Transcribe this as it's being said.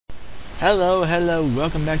Hello,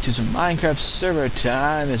 welcome back to some Minecraft server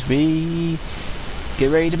time as we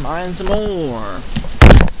get ready to mine some more.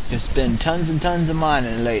 There's been tons and tons of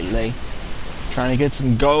mining lately. Trying to get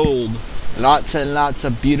some gold. Lots and lots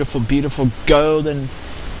of beautiful, beautiful golden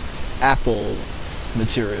apple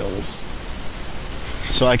materials.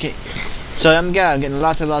 I'm getting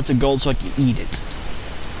lots and lots of gold so I can eat it.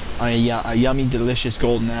 A yummy, delicious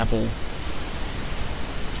golden apple.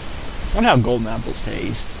 I wonder how golden apples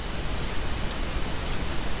taste.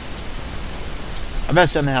 I bet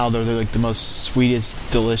somehow they're like the most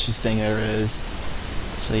sweetest, delicious thing there is.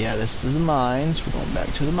 So yeah, this is the mines. We're going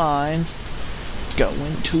back to the mines.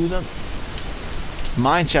 Going to the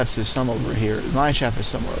mine shafts. There's some over here. The mine shaft is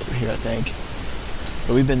somewhere over here, I think.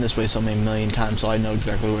 But we've been this way so many million times, so I know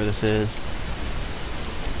exactly where this is.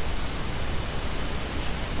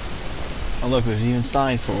 Oh look, there's even a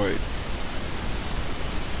sign for it.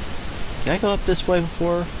 Did I go up this way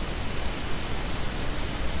before?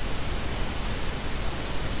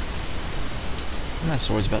 My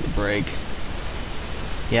sword's about to break.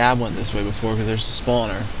 Yeah, I went this way before because there's a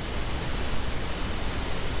spawner.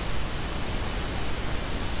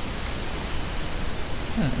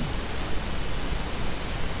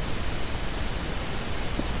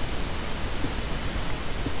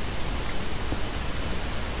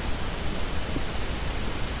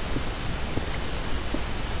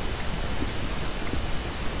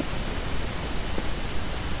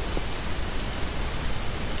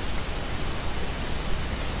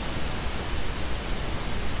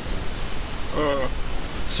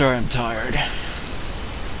 Sorry, I'm tired.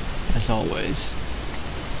 As always.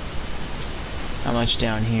 Not much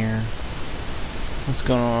down here. What's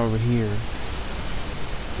going on over here?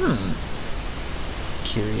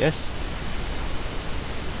 Curious.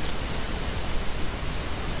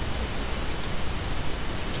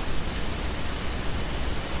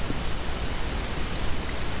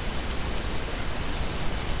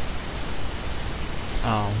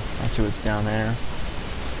 Oh, I see what's down there.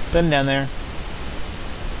 Been down there.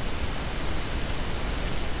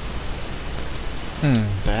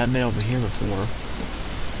 But I haven't been over here before.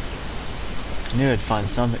 I knew I'd find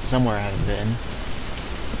something somewhere I haven't been.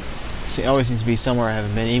 See, it always seems to be somewhere I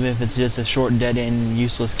haven't been, even if it's just a short, dead-end,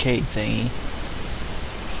 useless cave thingy.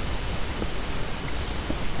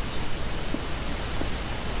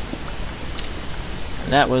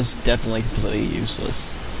 And that was definitely completely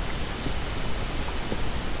useless.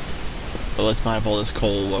 But let's mine up all this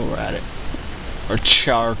coal while we're at it. Or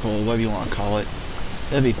charcoal, whatever you want to call it.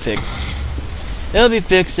 It'll be fixed. It'll be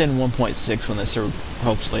fixed in 1.6 when this,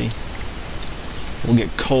 hopefully. We'll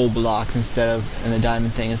get coal blocks instead of, and the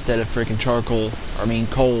diamond thing instead of freaking charcoal,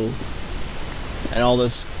 coal. And all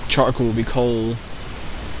this charcoal will be coal.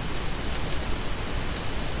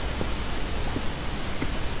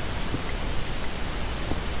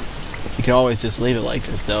 You can always just leave it like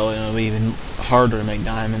this though, and it'll be even harder to make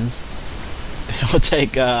diamonds. It'll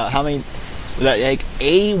take, how many, would that take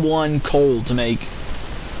A1 coal to make,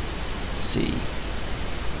 let's see.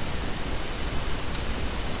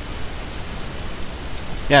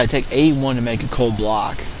 Yeah, it'd take A1 to make a coal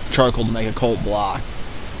block. Charcoal to make a coal block.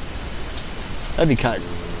 That'd be kind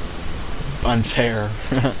of unfair.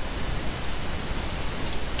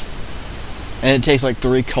 And it takes like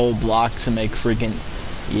 3 coal blocks to make freaking...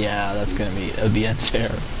 Yeah, that'd be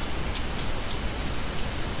unfair.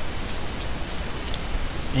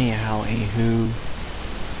 Anyhow, anywho...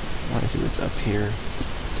 I want to see what's up here.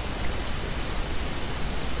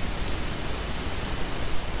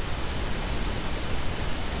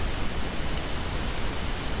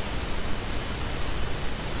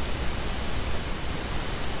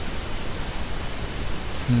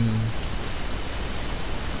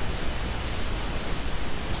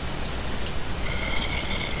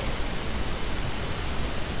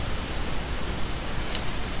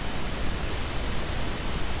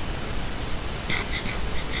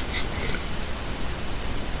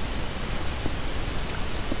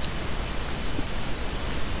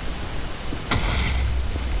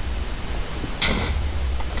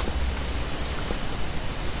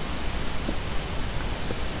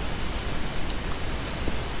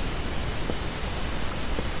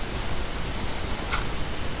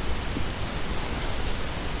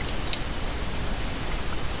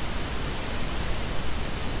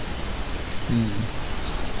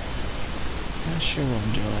 Not sure what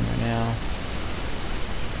I'm doing right now.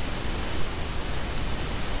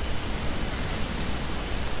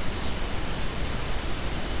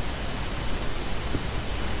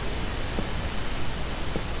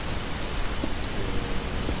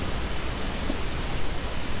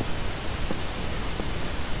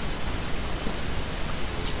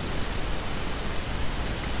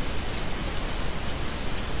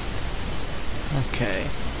 Okay.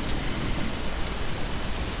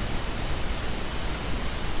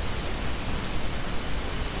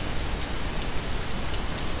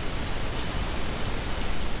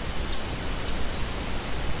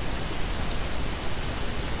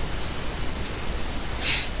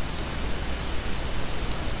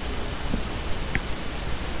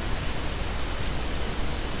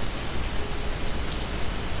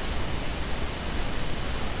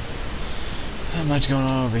 Not much going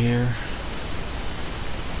on over here.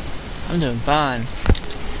 I'm doing fine.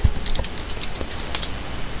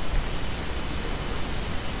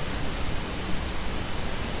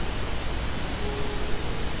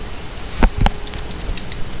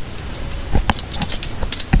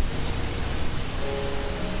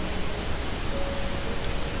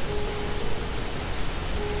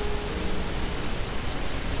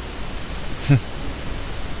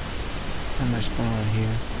 Not much going on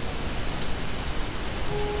here.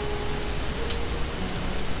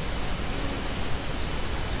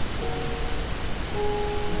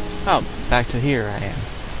 Oh, back to here I am.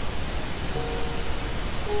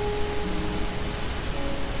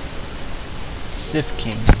 Sif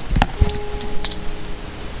King.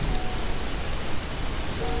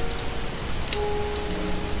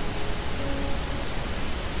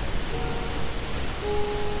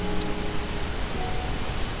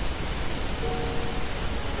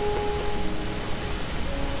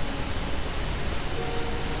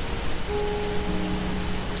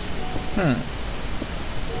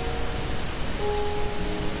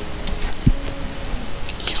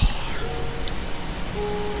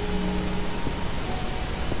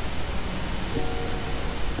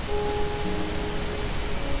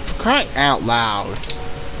 Crying out loud.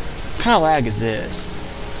 What kind of lag is this?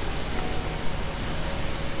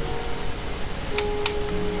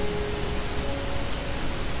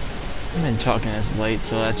 I've been talking as of late,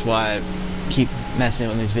 so that's why I keep messing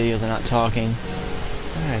with these videos and not talking.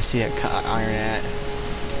 Where did I see that iron at?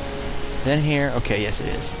 Is it in here? Okay, yes it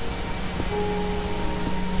is.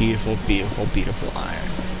 Beautiful, beautiful, beautiful iron.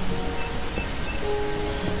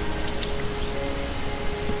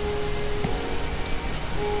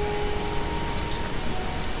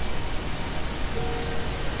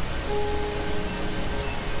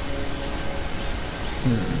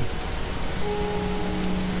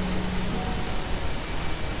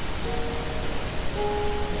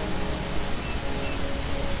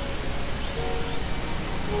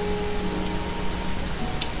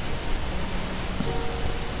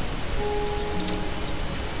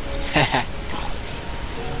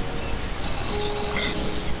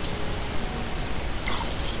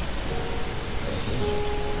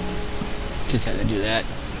 Just had to do that.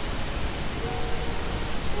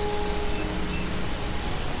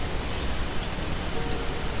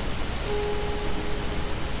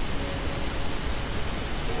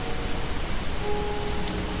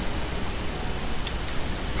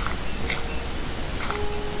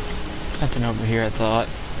 Nothing over here, I thought.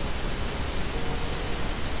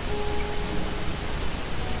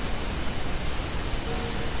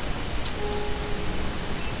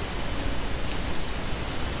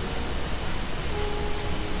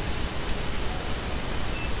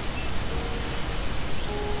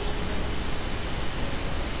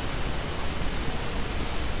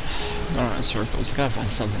 Going around in circles. Gotta find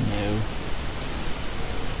something new.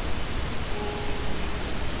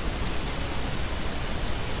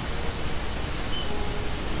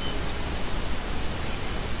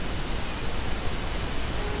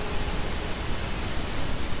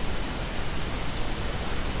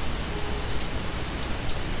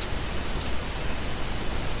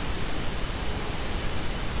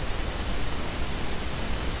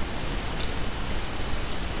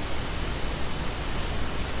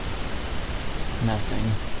 Nothing.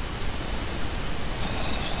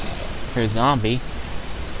 Here's a zombie.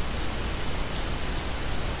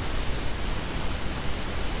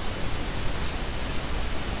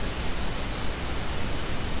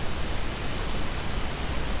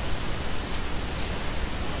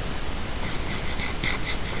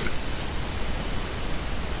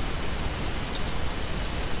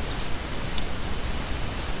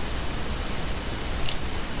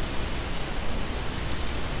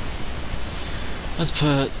 Let's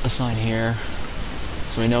put a sign here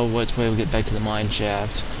so we know which way we get back to the mine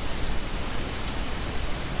shaft.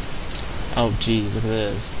 Oh geez, look at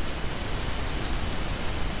this.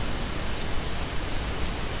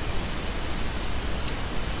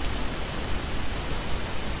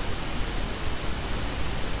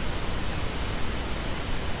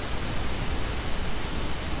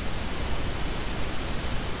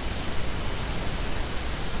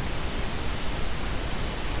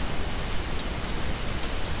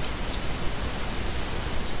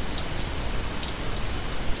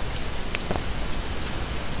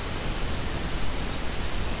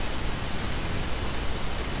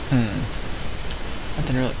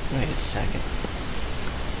 Nothing really. Wait a second.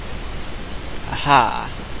 Aha!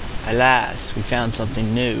 Alas, we found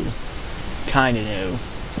something new. Kinda new.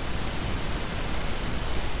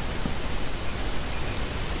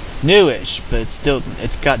 Newish, but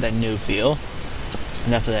it's got that new feel.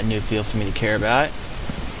 Enough of that new feel for me to care about it.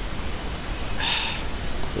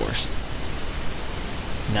 Of course.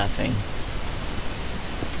 Nothing.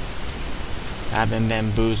 I've been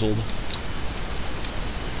bamboozled.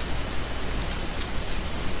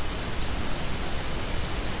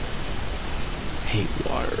 Hate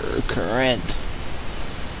water. Current.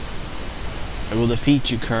 I will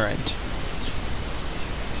defeat you, current.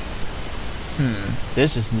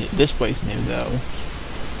 This is new. This place new though.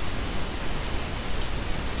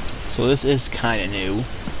 So this is kind of new.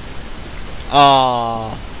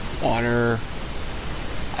 Water.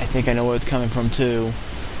 I think I know where it's coming from too.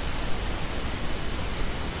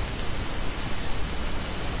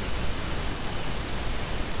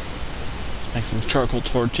 Let's make some charcoal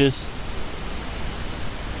torches.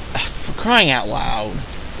 For crying out loud.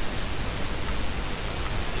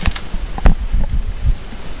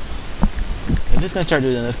 I'm just gonna start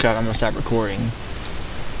doing this crap. I'm gonna stop recording.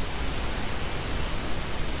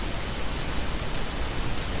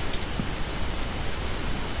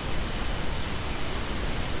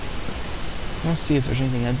 Let's see if there's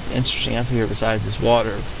anything interesting up here besides this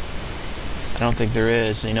water. I don't think there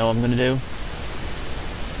is. So you know what I'm gonna do?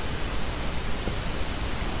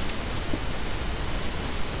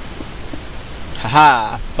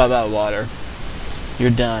 Haha! Bye-bye, water. You're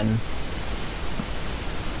done.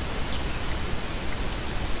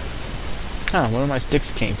 Huh, where my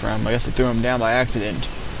sticks came from. I guess I threw them down by accident.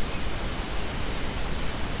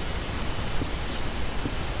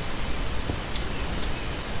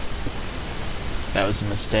 That was a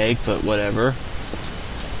mistake, but whatever.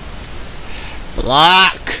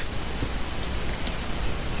 Block!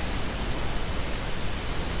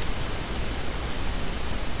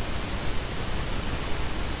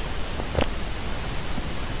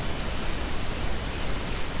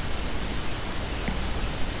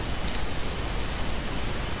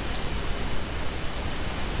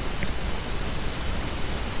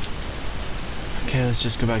 Okay, let's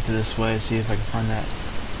just go back to this way, see if I can find that.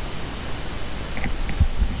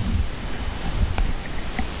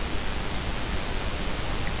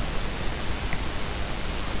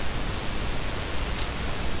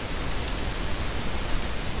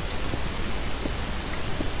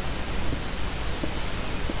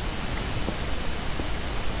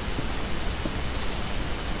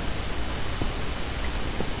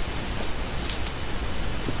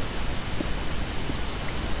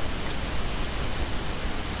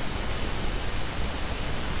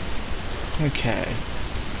 Okay.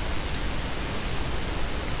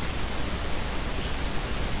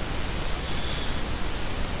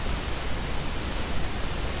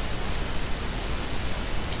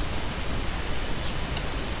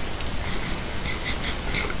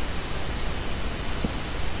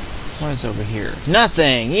 What is over here?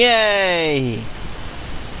 Nothing! Yay!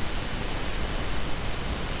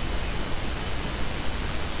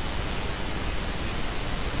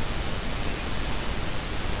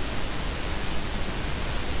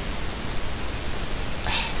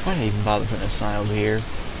 Why did I even bother putting a sign over here?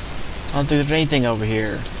 I don't think there's anything over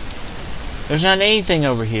here. There's not anything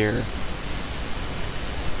over here.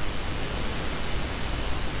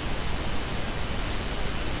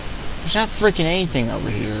 There's not freaking anything over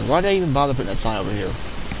here. Why did I even bother putting that sign over here?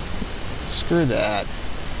 Screw that.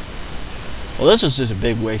 Well, this was just a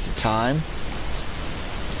big waste of time.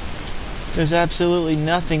 There's absolutely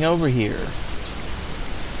nothing over here.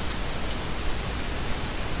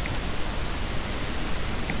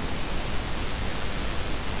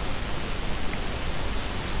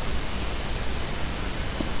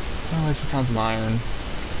 Oh, I found some iron.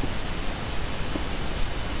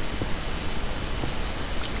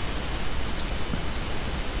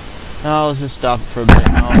 Oh, let's just stop for a bit.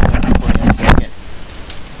 Oh,